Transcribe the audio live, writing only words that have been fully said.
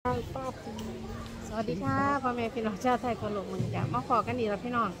สวัสดีค่ะพ่อแม่พี่น้องชาวไทยทั่วโลกวันนี้จ้ะมาขอกันดีแล้ว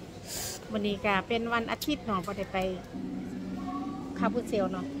พี่น้องวันนี้ก็เป็นวันอาทิตย์เนาะก็ได้ไปคาบูเซล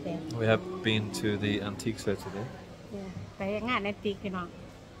เนาะ We have been to the antique fair today. ไปงานแอนติกพี่น้อง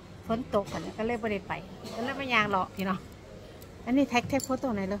ฝนตกกันก็เลยไม่ได้ไปก็เลยไม่ยางหรอกพี่น้องอันนี้แท็กโฟโต้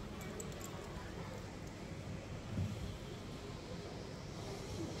ไหนเลย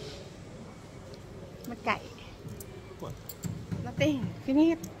มันไก่nothing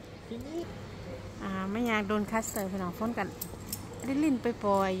finish ไม่อยากโดนคัสเตอร์พี่น้องฝนกันได้ลิ้นไปป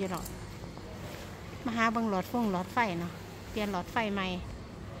ล่อยอยู่หรอกมาหาบังหลอดหลอดไฟเนาะเปลี่ยนหลอดไฟใหม่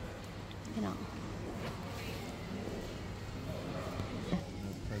พี่น้อง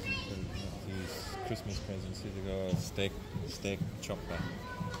Christmas presents. Here they go. Steak chopper.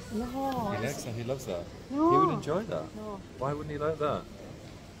 No. He likes that. He loves that. No. He would enjoy that. No. Why wouldn't he like that?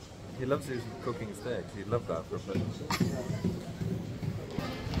 He loves his cooking steaks. He'd love that for a present.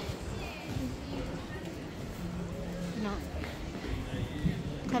 No.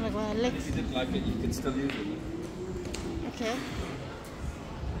 Kind of like legs. If you didn't like it, you could still use it. Okay.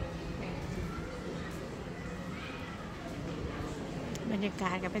บรรยาก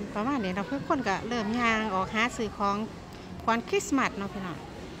าศก็เป็นประมาณนี้เราเพื่อนคนก็เริ่มย่างออกหาซื้อของควันคริสต์มาสเนาะพี่น้อง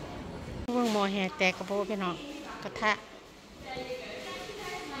เบิ่งหม้อแห้งแตกกระโปงพี่น้องกระทะ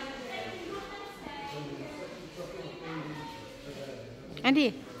อันนี้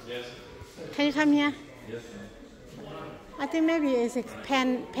Can you come here? Yes. I think maybe it's a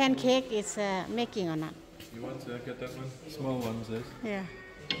pancake is making or not. You want to get that one? Small ones, yes. Yeah.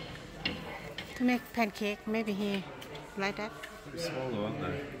 To make pancake, maybe here like that. Pretty small though, aren't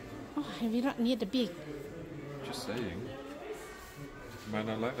they? Oh, we don't need the big. Just saying. You might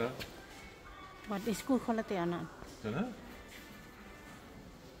not like that. But it's good quality or not? Don't know.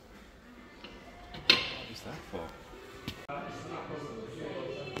 What is that for?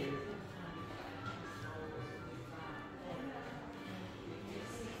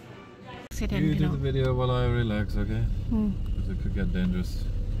 You do the video while I relax, okay? Because it could get dangerous.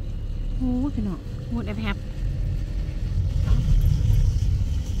 Oh, you know, whatever happened.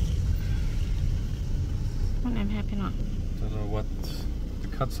มันแอบแฮปปี้เนาะ Don't know what to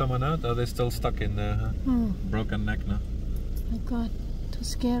cut someone out. Are they still stuck in there? Huh? Broken neck now. My God, too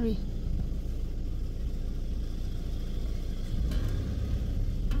scary.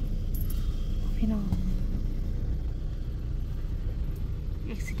 พี่น้อง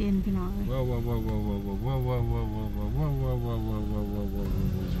อุบิเหตุพี่น้อง Whoa, whoa, whoa, whoa, whoa, whoa, whoa, whoa, whoa, whoa, whoa, whoa, whoa, whoa, whoa, whoa, whoa.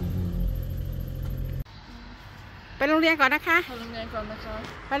 ไปโรงเรียนก่อนนะคะ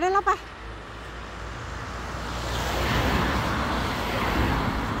ไปเล่นแล้วปะ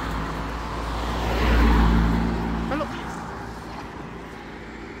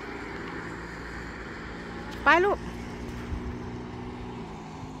ไปลูก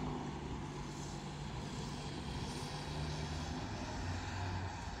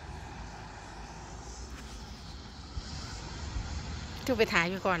จูไปถ่าย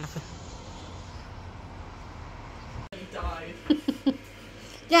อยู่ก่อนหรอ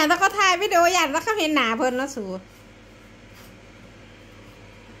อย่างถ้าเขาถ่ายวิดีโออย่างถ้าเขาเห็นหนาเพลินแล้วสู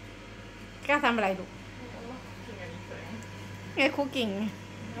ก้าทำอะไรลูกไงคุกกิ้ง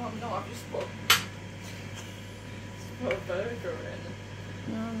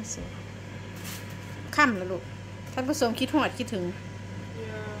ค่ำแล้วลูกท่านผู้ชมคิดหอดคิดถึง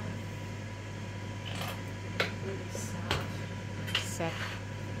แซ่บ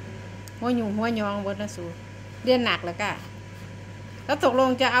หัวหยุ่งหัวยองบนนะสูเรียนหนักแล้วก็แล้วตกลง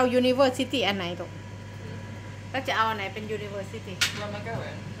จะเอา University อันไหนลูกแล้วจะเอาอันไหนเป็น University Where am I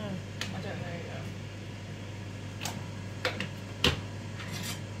going? I don't know yet.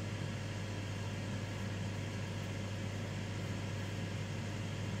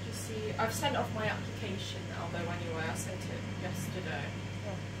 See, I've sent off my application now though anyway, I sent it yesterday.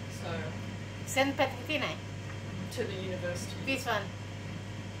 So send ไปที่ไหน to the university. This one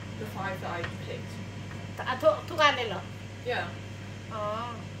The 5 that I picked. ทุกอันเลยเหรอ Yeah. อ๋อ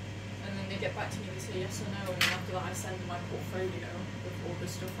And then they get back to me, they say yes or no, and then after that I send my portfolio with all the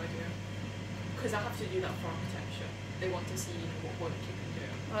stuff I do. Because I have to do that for architecture. They want to see what work you can do.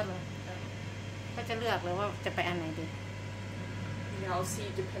 อ๋อเหรอก็จะเลือกเลยว่าจะไปอันไหนดีYeah, I'll see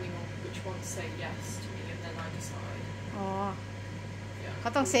depending on which ones say yes to me, and then I decide. อ๋อ Yeah. เขา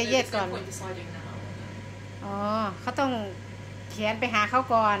ต้อง say yes ก่อน There's no point deciding now. อ๋อเขาต้องเขียนไปหาเขา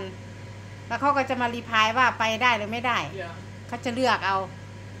ก่อนแล้วเขาก็จะมารีพายว่าไปได้หรือไม่ได้ Yeah. เขาจะเลือกเอา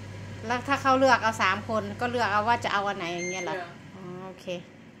แล้วถ้าเขาเลือกเอา3 คนก็เลือกเอาว่าจะเอาอันไหนอย่างเงี้ยเหรอ Yeah. อ๋อโอเค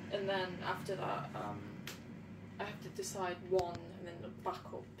And then after that, I have to decide one, and then the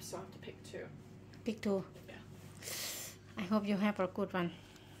backup, so I have to pick 2. pick 2 Yeah. I hope you have a good one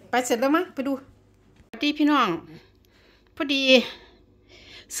Thank ไปเสร็จแล้วมั้งไปดูสวัสดีพี่น้องพอดี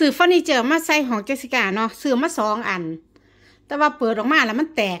ซื้อเฟอร์นิเจอร์มาใส่ของเจสสิก้าเนาะซื้อมา2 อันแต่ว่าเปิดออกมาแล้วมัน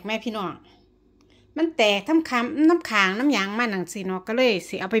แตกแม่พี่น้องมันแตกน้ำค้างน้ำยางมาหนังสีเนาะก็เลย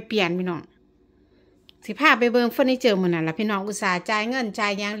สิเอาไปเปลี่ยนพี่น้องสิพาไปเบิ่งเฟอร์นิเจอร์มื้อนั้นล่ะพี่น้องอุตส่าห์จ่ายเงินจ่า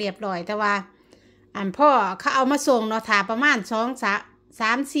ยยางเรียบร้อยแต่ว่าอันพ่อเขาเอามาส่งเนาะถ่าประมาณ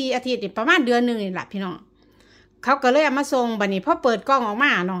3-4 อาทิตย์นี่ประมาณเดือนนึงนี่ล่ะพี่น้องเขาก็เลยเอามาส่งบัดนี้พอเปิดกล้องออกม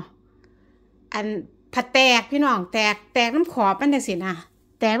าเนาะอันผัดแตกพี่น้องแตกน้ำขอบมันจังซี่นะ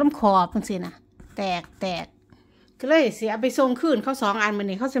แตกน้ำขอบจังซี่นะแตกก็เลยสิเอาไปส่งคืนเขา2 อันมื้อ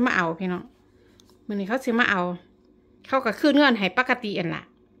นี้เขาสิมาเอาพี่น้องมื้อนี้เขาสิมาเอาเขาก็คืนเงินให้ปกติอันล่ะ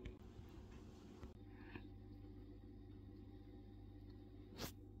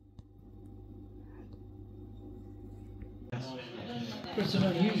It's an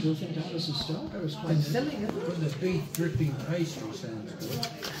unusual thing to have as a start. That was quite filling, isn't it? The beef dripping pastry sounds good.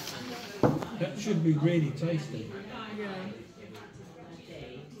 That should be really tasty. Yeah.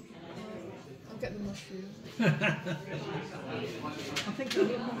 I'll get the mushroom. I think I'll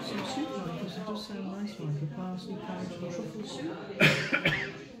have some soup like this. It does sound nice, like a parsley, carrot, and truffle soup.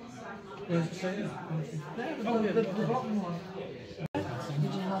 Where's it say that? There, the bottom one.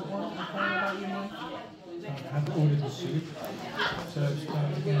 Did you not want to find out you might? I've ordered the soup. So it's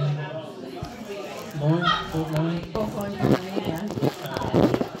loin, pork loin. Pork loin for me, yeah.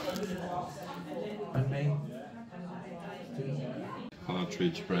 And me.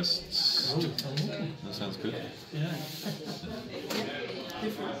 Partridge breasts. That sounds good. Yeah.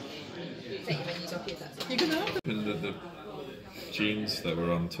 You can have them. And the jeans that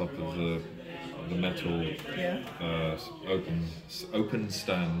were on top of the metal open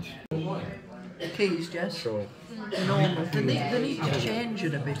stand. Keys, Jess? Sure. Normal. They need to change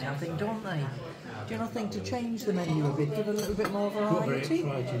it a bit, I think, don't they? Do you not think to change the menu a bit, give it a little bit more variety?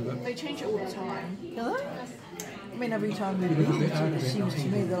 They change it all the time. Do they? I mean, every time we leave it seems to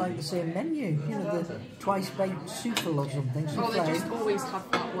me they're like the same menu. You know, the twice-baked souffle or something. Oh, they just always have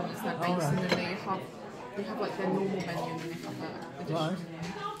that one as their base, right. and then they have like their normal menu, and then they have that additional Right.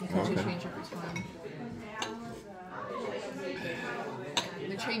 menu. They change every time.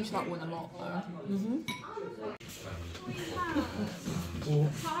 They change that one a lot though.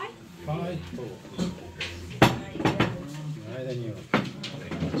 Hi. Hi. Right, then you.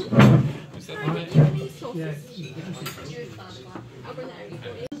 Is that Yeah.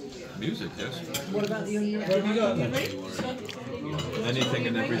 music? Yes. What about the onion? What have you got then? Anything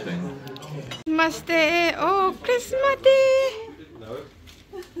and everything. Christmas Day oh Christmas Day No.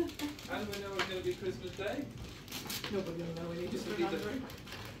 And we know it's going to be Christmas Day. Nobody will know. We need to Just put read it it.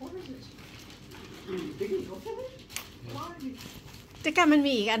 What is it? จะกล้ามัน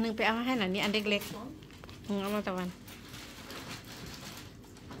มีอีกอันนึงไปเอาให้หน่อยนี่อันเล็กๆเอามาตะวัน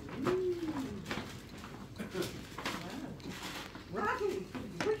Right.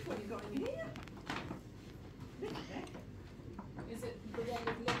 Which one you got in here? Is it the one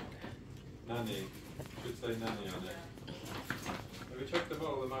with lemon on it? Nanny. Should say nanny on it. Have you checked the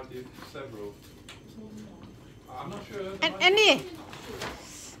bottle? There might be several. I'm not sure. and นี่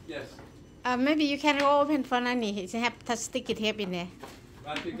Yes. maybe you can open for Nani she have to stick it here in there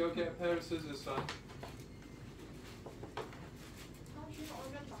Matthew, go get a pair of scissors, son.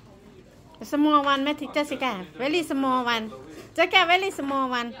 a small one แม่ทิเจสิก้า very small one จะแก้ very small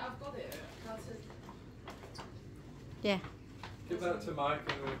one Yeah, I've got it. That's it. yeah Give that to Mike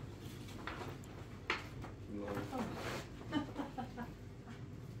and we'll...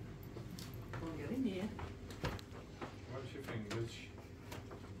 I'll get in here. Watch your fingers.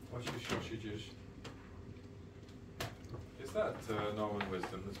 Watch your sausages. Is that Norman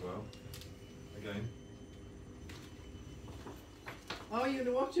Wisdom as well? Again? Oh, you're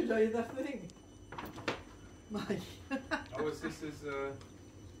going to watch it, are you, that thing? Mike. Oh, is this is...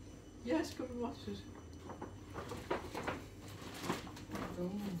 Yes, come and watch it.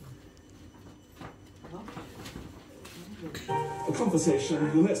 A conversation,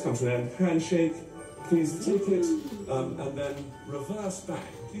 the next come to an end, handshake, please take it, and then reverse back.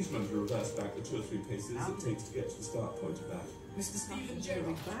 Please remember to reverse back the 2 or 3 paces it takes to get to the start point of that. Mr. Stephen's got a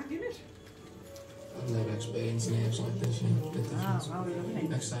big bag in it. I've never experienced names like this, you know, bit different. How are you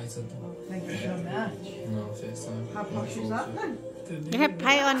looking? Excited. Thank you so much. No, first time. How posh is that then? you have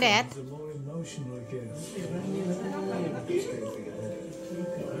pie on that The more emotional it gets.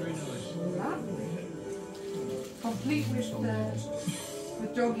 Complete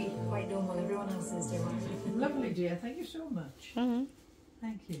with doggy. Quite normal, everyone else says they're right. Lovely, dear. Thank you so much.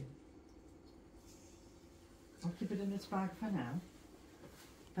 Thank you. I'll keep it in its bag for now.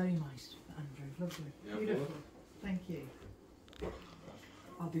 Very nice, Andrew. Lovely. Yeah, Beautiful. Thank you.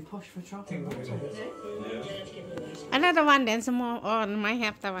 I'll be posh for chocolate. Think we're gonna Yeah. Another one then small or might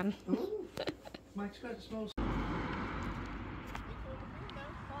have that one. Mike's got a small.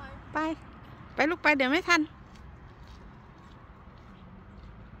 ไปลูกไปเดี๋ยวไม่ทัน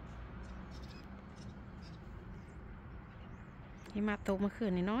หิมะตกเมื่อคื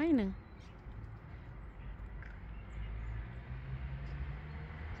นนิดน้อยหนึ่ง